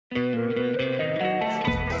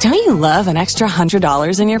Don't you love an extra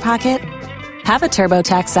 $100 in your pocket? Have a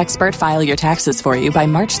TurboTax expert file your taxes for you by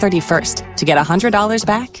March 31st to get $100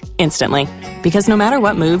 back instantly. Because no matter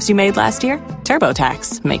what moves you made last year,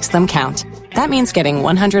 TurboTax makes them count. That means getting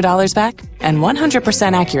 $100 back and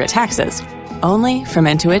 100% accurate taxes only from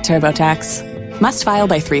Intuit TurboTax. Must file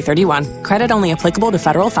by 3/31. Credit only applicable to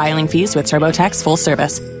federal filing fees with TurboTax full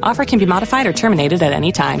service. Offer can be modified or terminated at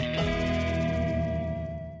any time.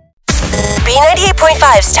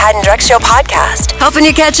 B98.5's Tad and Drex Show podcast, helping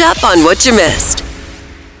you catch up on what you missed.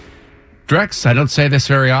 Drex, I don't say this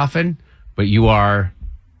very often, but you are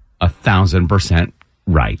 1,000%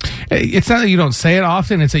 right. It's not that you don't say it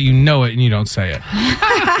often, it's that you know it and you don't say it.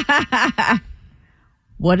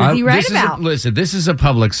 What is he right about? Listen, this is a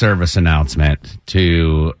public service announcement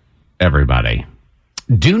to everybody.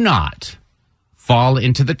 Do not fall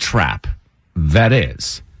into the trap that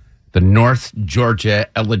is the North Georgia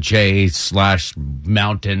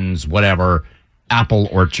LJ/mountains, whatever, apple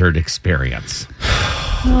orchard experience.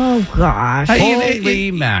 Oh, gosh.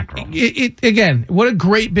 Holy mackerel. Again, what a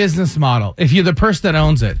great business model. If you're the person that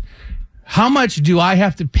owns it, how much do I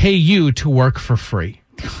have to pay you to work for free?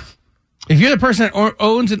 If you're the person that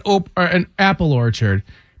owns an apple orchard,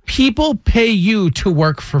 people pay you to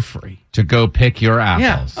work for free. To go pick your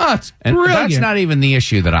apples. Yeah. Oh, it's and brilliant. That's not even the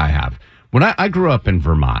issue that I have. When I grew up in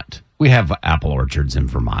Vermont, we have apple orchards in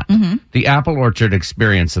Vermont. Mm-hmm. The apple orchard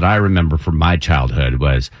experience that I remember from my childhood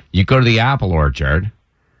was you go to the apple orchard,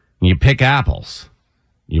 and you pick apples.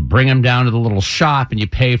 You bring them down to the little shop, and you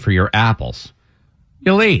pay for your apples.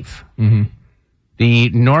 You leave. Mm-hmm. The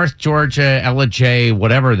North Georgia LJ,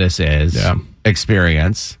 whatever this is,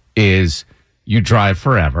 experience is you drive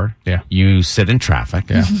forever. Yeah. You sit in traffic.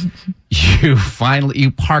 Yeah. You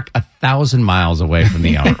park 1,000 miles away from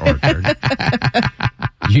the orchard.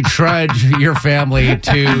 You trudge your family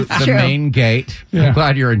to the main gate. Yeah. I'm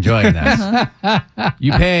glad you're enjoying this.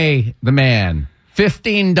 You pay the man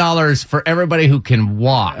 $15 for everybody who can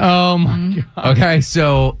walk. Oh, my God. Okay,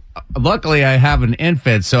 so luckily I have an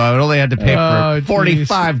infant, so I would only have to pay for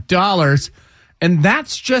 $45. And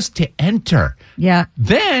that's just to enter. Yeah.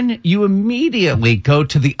 Then you immediately go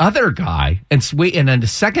to the other guy and wait in a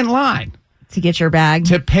second line. To get your bag.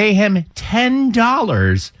 To pay him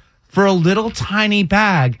 $10 for a little tiny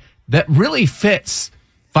bag that really fits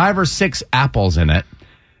 5 or 6 apples in it.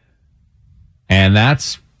 And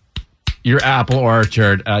that's your apple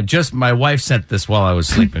orchard. Just my wife sent this while I was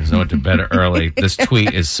sleeping, so I went to bed early. This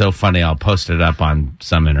tweet is so funny. I'll post it up on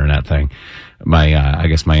some internet thing. I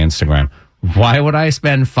guess my Instagram. Why would I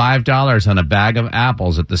spend $5 on a bag of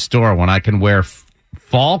apples at the store when I can wear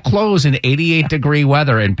fall clothes in 88-degree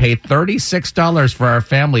weather and pay $36 for our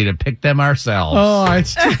family to pick them ourselves? Oh,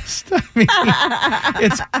 it's just,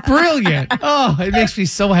 it's brilliant. Oh, it makes me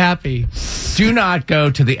so happy. Do not go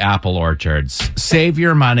to the apple orchards. Save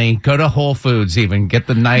your money. Go to Whole Foods even. Get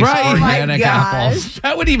the nice organic apples.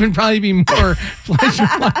 That would even probably be more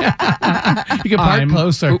pleasurable. You can park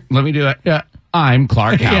closer. Let me do it. Yeah. I'm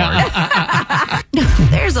Clark Howard.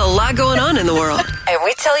 There's a lot going on in the world, and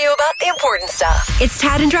we tell you about the important stuff. It's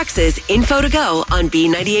Tad and Drex's Info to Go on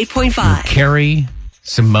B98.5. Carrie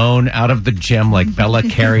Simone out of the gym like Bella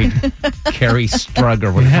carried Carrie Strug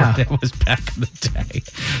or whatever it was back in the day.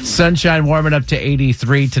 Sunshine warming up to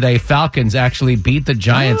 83 today. Falcons actually beat the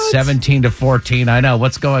Giants 17-14. I know.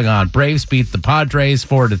 What's going on? Braves beat the Padres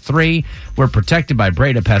 4-3. We're protected by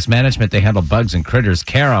Breda Pest Management. They handle bugs and critters.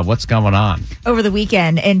 Kara, what's going on? Over the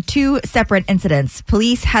weekend, in 2 separate incidents,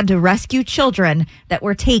 police had to rescue children that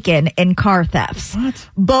were taken in car thefts. What?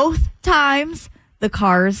 Both times, the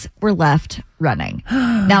cars were left running.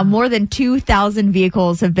 Now, more than 2,000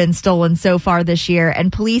 vehicles have been stolen so far this year,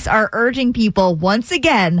 and police are urging people once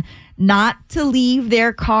again not to leave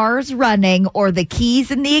their cars running or the keys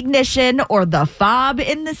in the ignition or the fob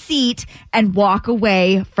in the seat and walk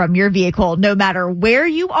away from your vehicle. No matter where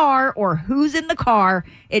you are or who's in the car,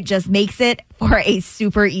 it just makes it for a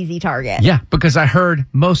super easy target. Yeah, because I heard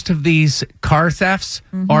most of these car thefts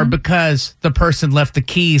are because the person left the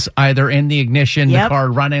keys either in the ignition, the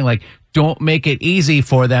car running, like, don't make it easy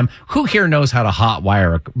for them. Who here knows how to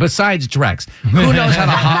hotwire besides Drex? Who knows how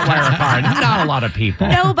to hotwire a car? Not a lot of people.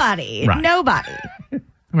 Nobody. Right. Nobody.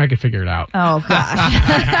 I could figure it out. Oh,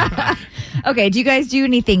 gosh. Okay, do you guys do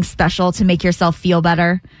anything special to make yourself feel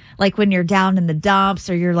better? Like when you're down in the dumps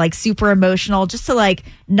or you're like super emotional, just to like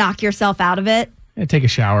knock yourself out of it? Take a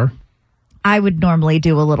shower. I would normally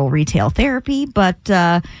do a little retail therapy, but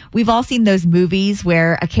we've all seen those movies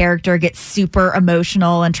where a character gets super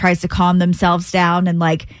emotional and tries to calm themselves down and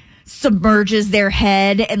like submerges their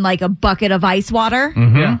head in like a bucket of ice water,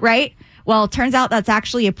 right? Well, it turns out that's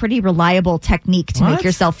actually a pretty reliable technique to make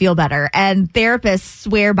yourself feel better. And therapists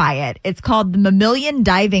swear by it. It's called the mammalian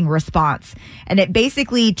diving response. And it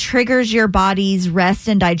basically triggers your body's rest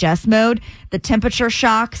and digest mode. The temperature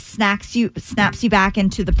shock snaps you back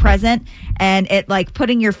into the present. And it, like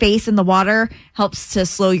putting your face in the water, helps to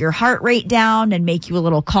slow your heart rate down and make you a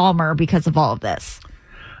little calmer because of all of this.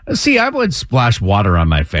 See, I would splash water on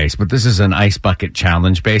my face, but this is an ice bucket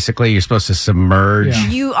challenge, basically. You're supposed to submerge. Yeah.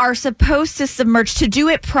 You are supposed to submerge. To do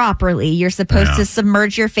it properly, you're supposed to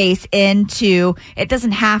submerge your face into, it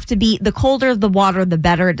doesn't have to be, the colder the water, the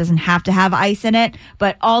better. It doesn't have to have ice in it,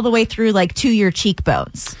 but all the way through, like, to your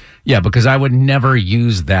cheekbones. Yeah, because I would never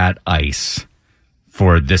use that ice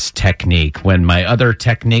for this technique when my other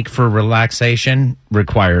technique for relaxation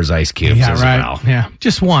requires ice cubes as well. Yeah,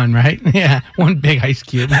 just one, right? Yeah, one big ice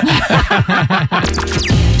cube.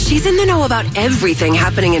 She's in the know about everything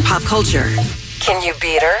happening in pop culture. Can you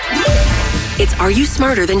beat her? It's Are You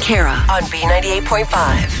Smarter Than Kara on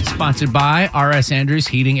B98.5. Sponsored by R.S. Andrews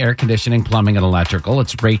Heating, Air Conditioning, Plumbing, and Electrical.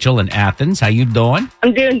 It's Rachel in Athens. How you doing?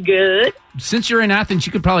 I'm doing good. Since you're in Athens,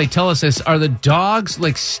 you could probably tell us this. Are the dogs,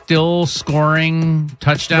 like, still scoring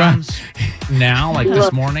touchdowns now, like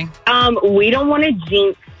this morning? We don't want to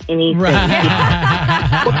jinx anything.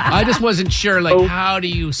 I just wasn't sure, like, how do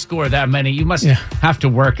you score that many? You must have to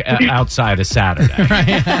work outside a Saturday.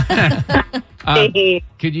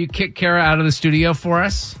 Could you kick Kara out of the studio for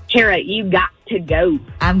us? Kara, you got to go.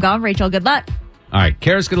 I'm gone, Rachel. Good luck. All right,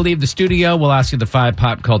 Kara's going to leave the studio. We'll ask you the 5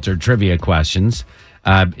 pop culture trivia questions.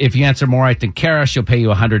 If you answer more right than Kara, she'll pay you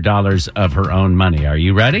 $100 of her own money. Are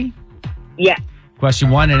you ready? Yes.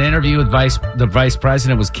 Question 1, an interview with the vice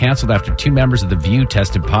president was canceled after 2 members of The View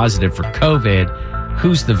tested positive for COVID.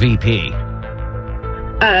 Who's the VP?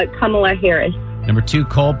 Kamala Harris. Number 2,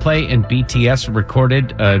 Coldplay and BTS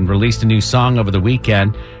recorded and released a new song over the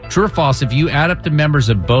weekend. True or false, if you add up the members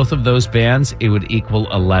of both of those bands, it would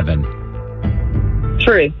equal 11.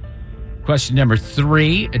 True. Question number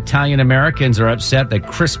 3, Italian Americans are upset that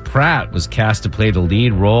Chris Pratt was cast to play the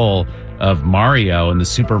lead role of Mario in the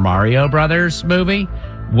Super Mario Brothers movie.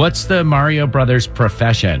 What's the Mario Brothers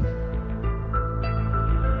profession?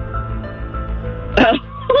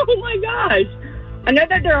 Oh my gosh. I know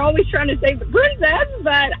that they're always trying to save the princess,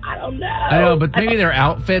 but I don't know. I know, but maybe their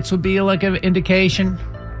outfits would be like an indication.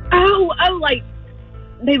 Oh, like,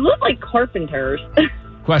 they look like carpenters.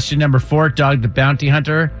 Question number 4, Dog the Bounty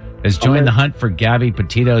Hunter has joined the hunt for Gabby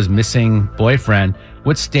Petito's missing boyfriend.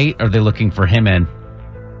 What state are they looking for him in?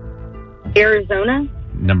 Arizona?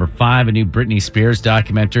 Number 5, a new Britney Spears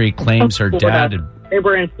documentary claims her dad... They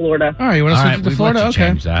were in Florida. All right, you want to switch it to Florida? Okay.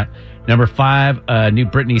 Change that. Number 5, a new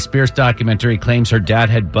Britney Spears documentary claims her dad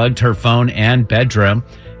had bugged her phone and bedroom.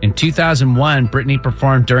 In 2001, Britney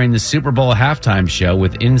performed during the Super Bowl halftime show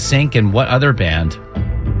with NSYNC and what other band?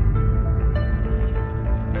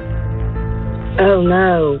 Oh,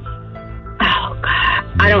 no. Oh, God.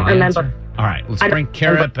 I don't remember. All right, let's bring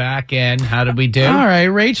Kara back in. How did we do? All right,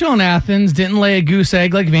 Rachel in Athens didn't lay a goose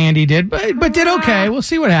egg like Vandy did, but did okay. We'll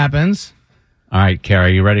see what happens. All right, Kara,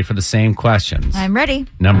 you ready for the same questions? I'm ready.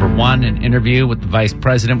 Number 1, an interview with the vice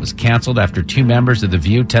president was canceled after 2 members of The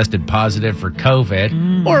View tested positive for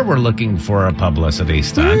COVID, or were looking for a publicity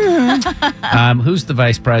stunt. Who's the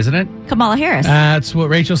vice president? Kamala Harris. That's what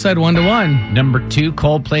Rachel said, 1-1. Number 2,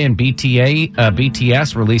 Coldplay and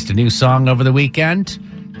BTS released a new song over the weekend.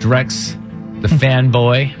 Drex, the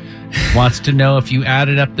fanboy, wants to know if you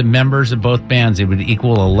added up the members of both bands, it would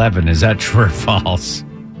equal 11. Is that true or false?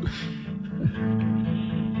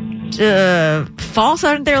 False.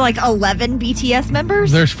 Aren't there like 11 BTS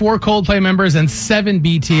members? There's 4 Coldplay members and 7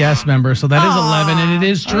 BTS members, so that is 11, and it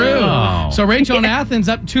is true. Oh. So Rachel in Athens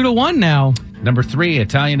up 2-1 now. Number 3,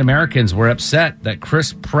 Italian Americans were upset that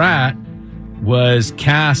Chris Pratt was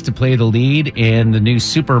cast to play the lead in the new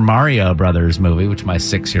Super Mario Brothers movie, which my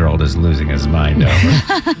 6-year-old is losing his mind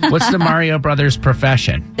over. What's the Mario Brothers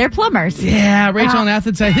profession? They're plumbers. Yeah, Rachel in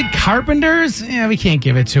Athens, I think carpenters? Yeah, we can't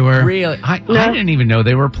give it to her. Really? I didn't even know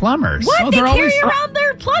they were plumbers. What? Oh, They they're carry always- around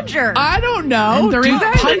their plunger. I don't know. And they're in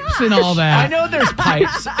pipes and all that. I know there's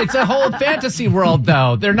pipes. It's a whole fantasy world,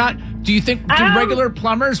 though. They're not. Do you think do regular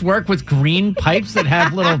plumbers work with green pipes that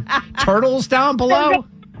have little turtles down below?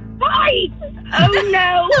 Fight! Oh,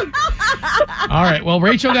 no. All right, well,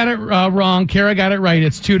 Rachel got it wrong. Kara got it right.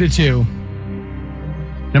 It's 2-2.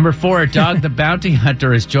 Number 4, Dog the Bounty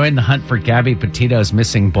Hunter has joined the hunt for Gabby Petito's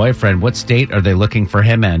missing boyfriend. What state are they looking for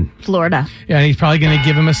him in? Florida. Yeah, and he's probably going to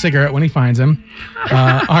give him a cigarette when he finds him.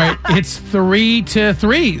 All right, it's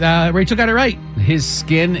 3-3. Rachel got it right. His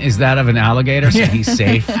skin is that of an alligator, so he's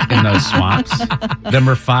safe in those swamps.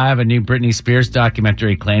 Number 5, a new Britney Spears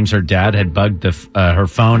documentary claims her dad had bugged her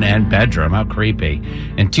phone and bedroom. How creepy.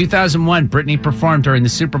 In 2001, Britney performed during the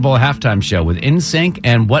Super Bowl halftime show with NSYNC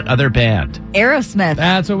and what other band? Aerosmith.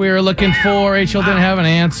 That's what we were looking for. Rachel didn't have an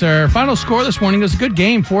answer. Final score this morning was a good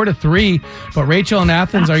game, 4-3. But Rachel in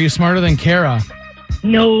Athens, are you smarter than Kara?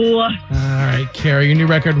 No. All right, Kara, your new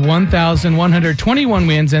record, 1,121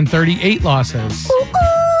 wins and 38 losses. Ooh,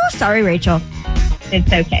 sorry, Rachel.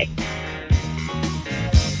 It's okay.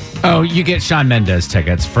 Oh, you get Shawn Mendes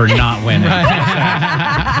tickets for not winning.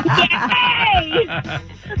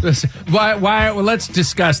 Why? Well, let's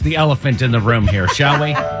discuss the elephant in the room here, shall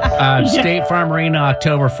we? State Farm Arena,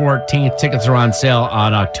 October 14th. Tickets are on sale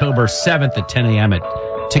on October 7th at 10 a.m. at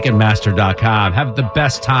Ticketmaster.com. Have the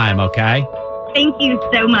best time, okay? Thank you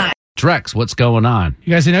so much. Drex, what's going on?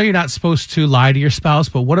 You guys, I know you're not supposed to lie to your spouse,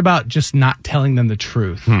 but what about just not telling them the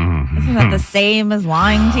truth? Isn't that the same as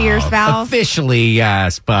lying to your spouse? Officially,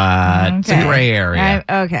 yes, but it's a gray area.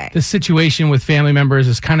 Okay. This situation with family members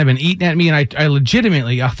has kind of been eating at me, and I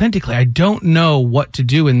legitimately, authentically, I don't know what to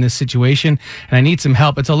do in this situation, and I need some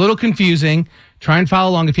help. It's a little confusing. Try and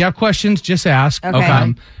follow along. If you have questions, just ask.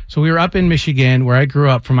 Okay. So we were up in Michigan, where I grew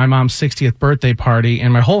up, for my mom's 60th birthday party,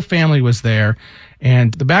 and my whole family was there.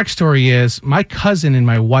 And the backstory is my cousin and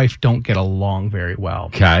my wife don't get along very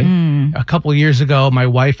well. Okay. A couple of years ago, my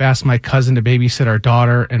wife asked my cousin to babysit our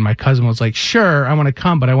daughter, and my cousin was like, sure, I want to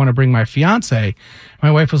come, but I want to bring my fiance.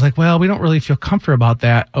 My wife was like, well, we don't really feel comfortable about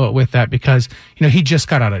that with that because, he just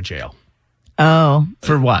got out of jail. Oh.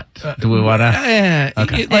 For what? Do we want to?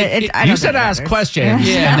 Okay. You said ask questions,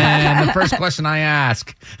 and then the first question I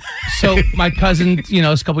ask. So my cousin,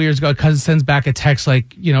 a couple of years ago, cousin sends back a text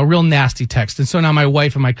like, real nasty text. And so now my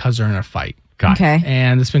wife and my cousin are in a fight. Okay.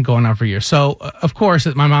 And it's been going on for years. So, of course,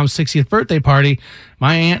 at my mom's 60th birthday party,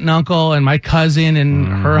 my aunt and uncle and my cousin and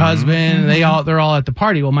her husband, they're all at the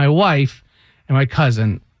party. Well, my wife and my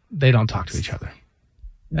cousin, they don't talk to each other.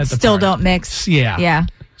 Still don't mix. Yeah. Yeah.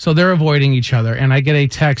 So they're avoiding each other. And I get a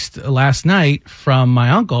text last night from my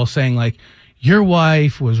uncle saying, like, your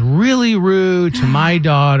wife was really rude to my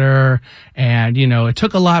daughter. And, it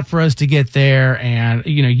took a lot for us to get there. And,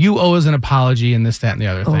 you owe us an apology and this, that, and the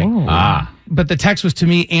other thing. But the text was to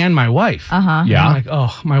me and my wife. Uh-huh. Yeah. I'm like,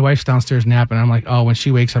 oh, my wife's downstairs napping. I'm like, oh, when she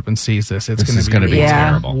wakes up and sees this, it's going to be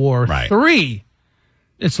terrible. War right. 3.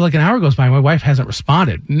 It's like an hour goes by. My wife hasn't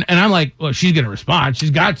responded. And I'm like, well, she's going to respond.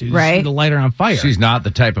 She's got to. Right. She's going to light her on fire. She's not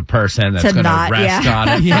the type of person that's going to rest on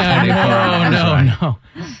it. No.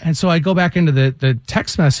 And so I go back into the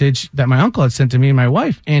text message that my uncle had sent to me and my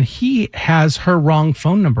wife, and he has her wrong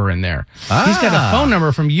phone number in there. He's got a phone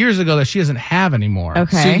number from years ago that she doesn't have anymore.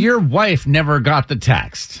 Okay. So your wife never got the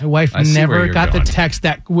text. My wife never got the text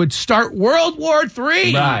that would start World War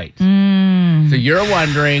III. Right. So you're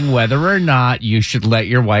wondering whether or not you should let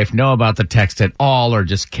your wife know about the text at all or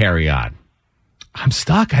just carry on. I'm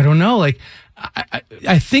stuck. I don't know. Like,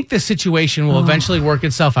 I think the situation will eventually work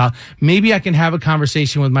itself out. Maybe I can have a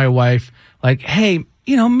conversation with my wife, like, hey,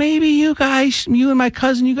 maybe you and my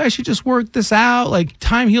cousin, you guys should just work this out. Like,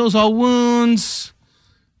 time heals all wounds.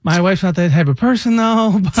 My wife's not that type of person,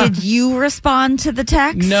 though. Did you respond to the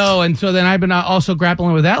text? No, and so then I've been also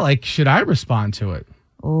grappling with that. Like, should I respond to it?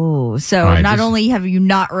 Oh, so not only have you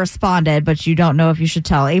not responded, but you don't know if you should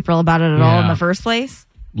tell April about it at all in the first place?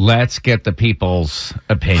 Let's get the people's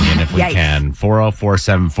opinion if we can.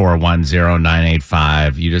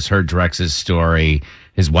 404-741-0985. You just heard Drex's story.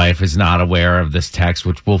 His wife is not aware of this text,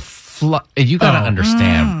 which will you got to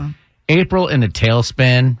understand. April in a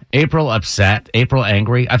tailspin, April upset, April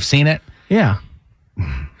angry. I've seen it. Yeah.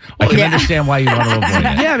 I can understand why you want to avoid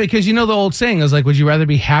it. Yeah, because the old saying is like, would you rather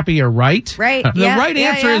be happy or right? Right. The right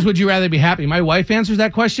answer is, would you rather be happy? My wife answers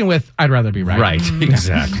that question with, I'd rather be right. Right,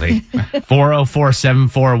 exactly.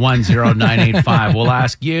 404-741-0985. We'll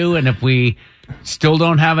ask you, and if we still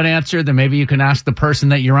don't have an answer, then maybe you can ask the person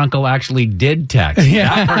that your uncle actually did text.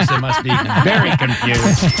 That person must be very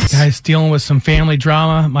confused. Guys, dealing with some family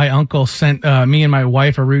drama. My uncle sent me and my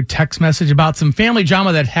wife a rude text message about some family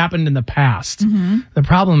drama that happened in the past. The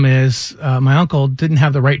problem is my uncle didn't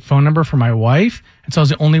have the right phone number for my wife, and so I was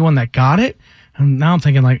the only one that got it. And now I'm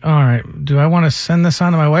thinking, like, all right, do I want to send this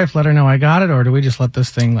on to my wife, let her know I got it, or do we just let this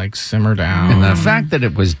thing, like, simmer down? And the fact that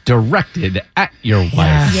it was directed at your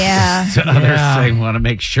wife. Yeah. The other thing I want to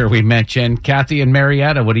make sure we mention, Kathy and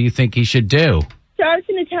Marietta, what do you think he should do? So I was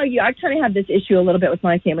going to tell you, I kind of have this issue a little bit with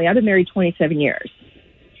my family. I've been married 27 years.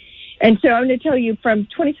 And so I'm going to tell you from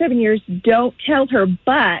 27 years, don't tell her,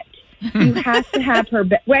 but you have to have her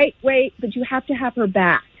back. Wait, but you have to have her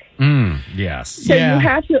back. Yes. So you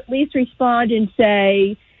have to at least respond and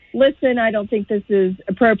say, listen, I don't think this is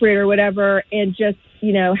appropriate or whatever, and just,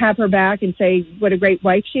 have her back and say what a great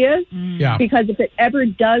wife she is. Yeah. Because if it ever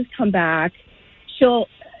does come back,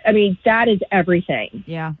 that is everything.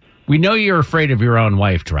 Yeah. We know you're afraid of your own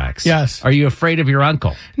wife, Drex. Yes. Are you afraid of your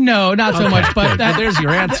uncle? No, not so much. But Well, there's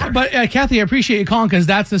your answer. But Kathy, I appreciate you calling because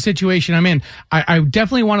that's the situation I'm in. I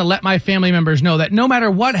definitely want to let my family members know that no matter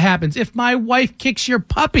what happens, if my wife kicks your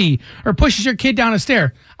puppy or pushes your kid down a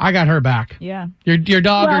stair, I got her back. Yeah. Your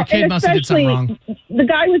dog or kid must have did something wrong. The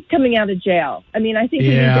guy was coming out of jail. I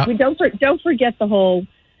think we don't forget the whole.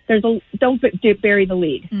 Don't bury the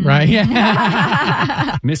lead. Right.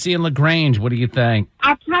 Yeah. Missy and LaGrange, what do you think?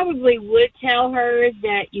 I probably would tell her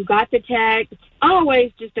that you got the text.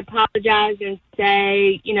 Always just apologize and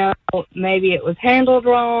say, maybe it was handled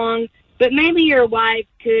wrong. But maybe your wife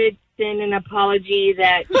could send an apology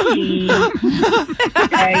that she...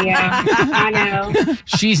 yeah, I know.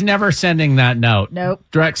 She's never sending that note. Nope.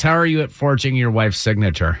 Drex, how are you at forging your wife's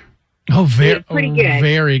signature? Oh, pretty good.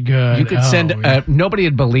 Very good. You could send. Nobody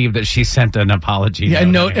would believe that she sent an apology. Yeah,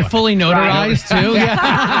 note fully notarized too.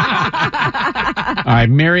 Yeah. All right,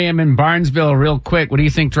 Miriam in Barnesville, real quick. What do you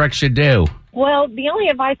think Drex should do? Well, the only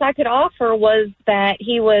advice I could offer was that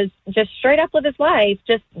he was just straight up with his wife.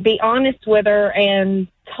 Just be honest with her and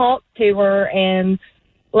talk to her and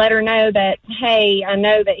let her know that, hey, I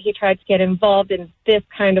know that he tried to get involved in this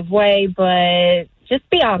kind of way, but just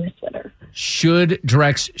be honest with her. Should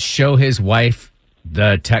Drex show his wife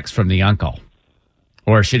the text from the uncle?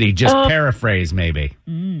 Or should he just paraphrase maybe?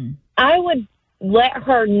 I would let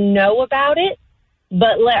her know about it,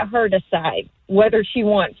 but let her decide whether she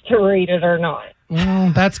wants to read it or not.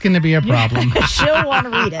 Well, that's going to be a problem. She'll want to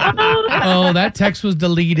read it. Oh, that text was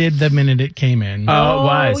deleted the minute it came in. Oh,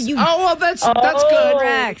 it was. Well, that's good.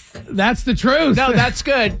 Rex. That's the truth. No, that's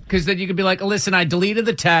good, because then you could be like, listen, I deleted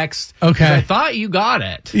the text. Okay. I thought you got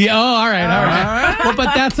it. Yeah. Oh, all right. Well,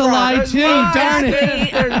 but that's a lie too. Darn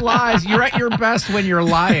it. There's lies. You're at your best when you're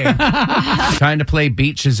lying. Trying to play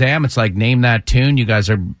Beat Shazam. It's like name that tune. You guys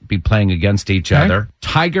are be playing against each other.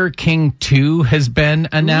 Tiger King 2 has been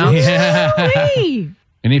announced. Yeah.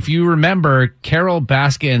 And if you remember, Carol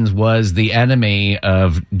Baskins was the enemy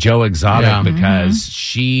of Joe Exotic because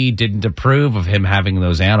she didn't approve of him having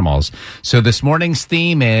those animals. So this morning's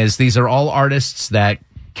theme is these are all artists that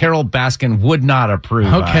Carol Baskin would not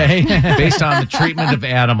approve of based on the treatment of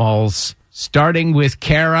animals, starting with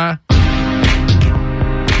Kara.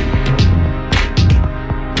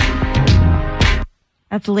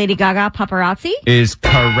 That's Lady Gaga, Paparazzi. Is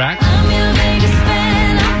correct.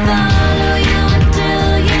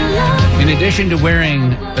 In addition to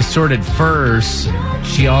wearing assorted furs,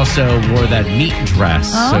 she also wore that meat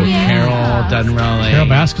dress. Carol doesn't really... Carol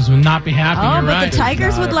Baskins would not be happy. Oh, You're but right. the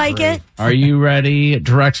Tigers would like it. Are you ready,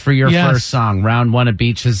 Drex, for your first song? Round 1 of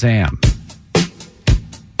Beat Shazam.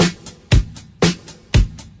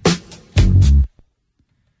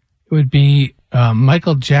 It would be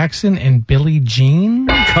Michael Jackson and Billie Jean.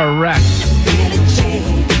 Correct.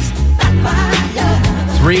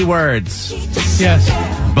 3 words. Yes.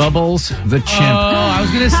 Bubbles the Chimp. Oh, I was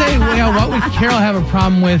going to say, what would Carol have a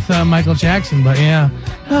problem with Michael Jackson? But yeah.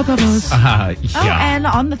 Oh, Bubbles. Oh, and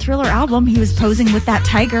on the Thriller album, he was posing with that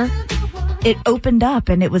tiger. It opened up,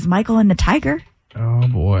 and it was Michael and the tiger. Oh,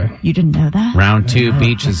 boy. You didn't know that? Round 2,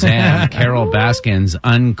 Beat Shazam. Carol Baskin's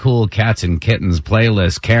Uncool Cats and Kittens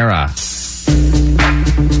playlist. Kara.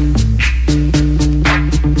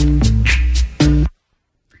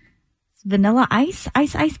 Vanilla Ice?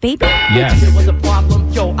 Ice Ice Baby? Yes. It was a problem,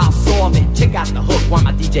 yo, I'll solve it. Check out the hook while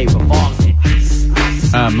my DJ revolves it.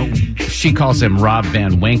 She calls him Rob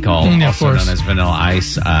Van Winkle, also known as Vanilla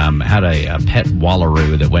Ice. Had a pet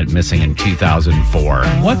wallaroo that went missing in 2004.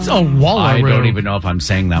 What's a wallaroo? I don't even know if I'm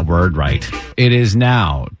saying that word right. It is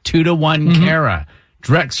now 2-1 Kara.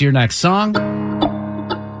 Drex, your next song.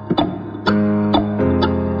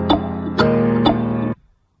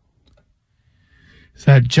 Is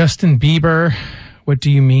that Justin Bieber? What do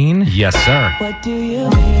you mean? Yes, sir. What do you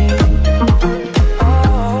mean?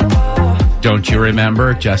 Don't you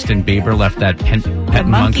remember Justin Bieber left that pet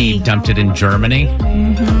monkey, dumped it in Germany?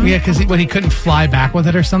 Yeah, because he couldn't fly back with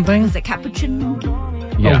it or something. Was it Capuchin?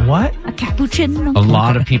 Yeah. A what? A Capuchin? A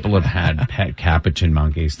lot of people have had pet capuchin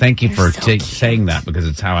monkeys. Thank you for saying that because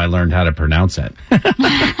it's how I learned how to pronounce it.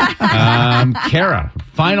 Kara,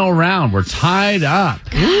 final round. We're tied up.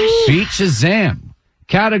 Beat Shazam.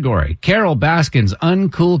 Category, Carol Baskin's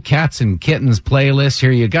Uncool Cats and Kittens playlist.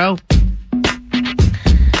 Here you go.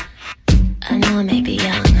 I know I may be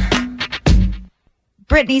young.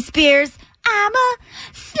 Britney Spears, I'm a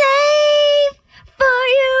slave for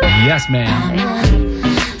you. Yes, ma'am.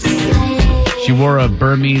 She wore a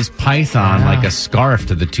Burmese python like a scarf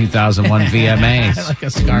to the 2001 VMAs. Like a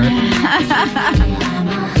scarf.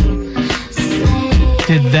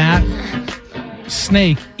 Did that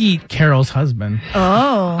snake eat Carol's husband?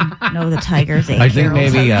 Oh, no, the tigers ate I think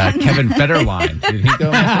Carol's maybe husband. Kevin Federline. Did he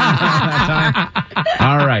go that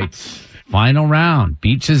time? All right. Final round.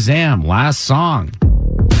 Beat Shazam. Last song.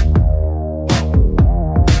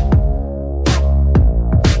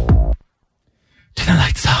 Turn the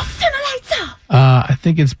lights off. Turn the lights off. I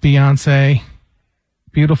think it's Beyonce.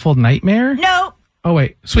 Beautiful Nightmare? No. Oh,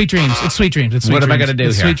 wait. Sweet Dreams. It's Sweet Dreams. It's Sweet What Dreams. am I going to do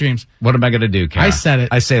It's here? Sweet Dreams. What am I going to do, Carol? I said it.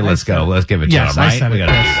 I say let's go. Let's give it Yes, to him, right? I said We it.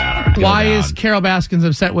 gotta Yes. do that. All right, go Why down. is Carol Baskins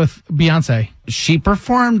upset with Beyonce? She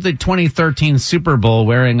performed the 2013 Super Bowl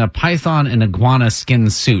wearing a python and iguana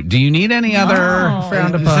skin suit. Do you need any other?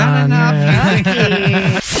 Frowned Is that upon, enough?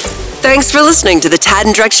 yeah. Thanks for listening to the Tad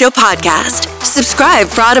and Drex Show podcast. Subscribe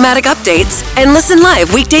for automatic updates and listen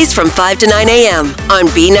live weekdays from 5 to 9 a.m. on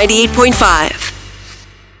B98.5.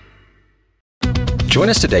 Join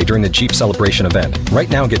us today during the Jeep Celebration event. Right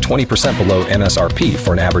now, get 20% below MSRP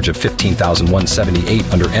for an average of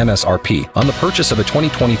 $15,178 under MSRP on the purchase of a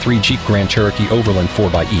 2023 Jeep Grand Cherokee Overland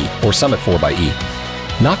 4xE or Summit 4xE.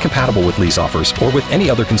 Not compatible with lease offers or with any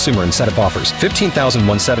other consumer incentive offers.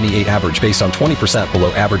 $15,178 average based on 20%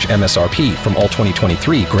 below average MSRP from all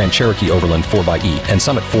 2023 Grand Cherokee Overland 4xE and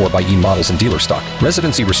Summit 4xE models in dealer stock.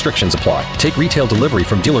 Residency restrictions apply. Take retail delivery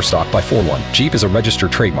from dealer stock by 4/1. Jeep is a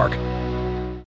registered trademark.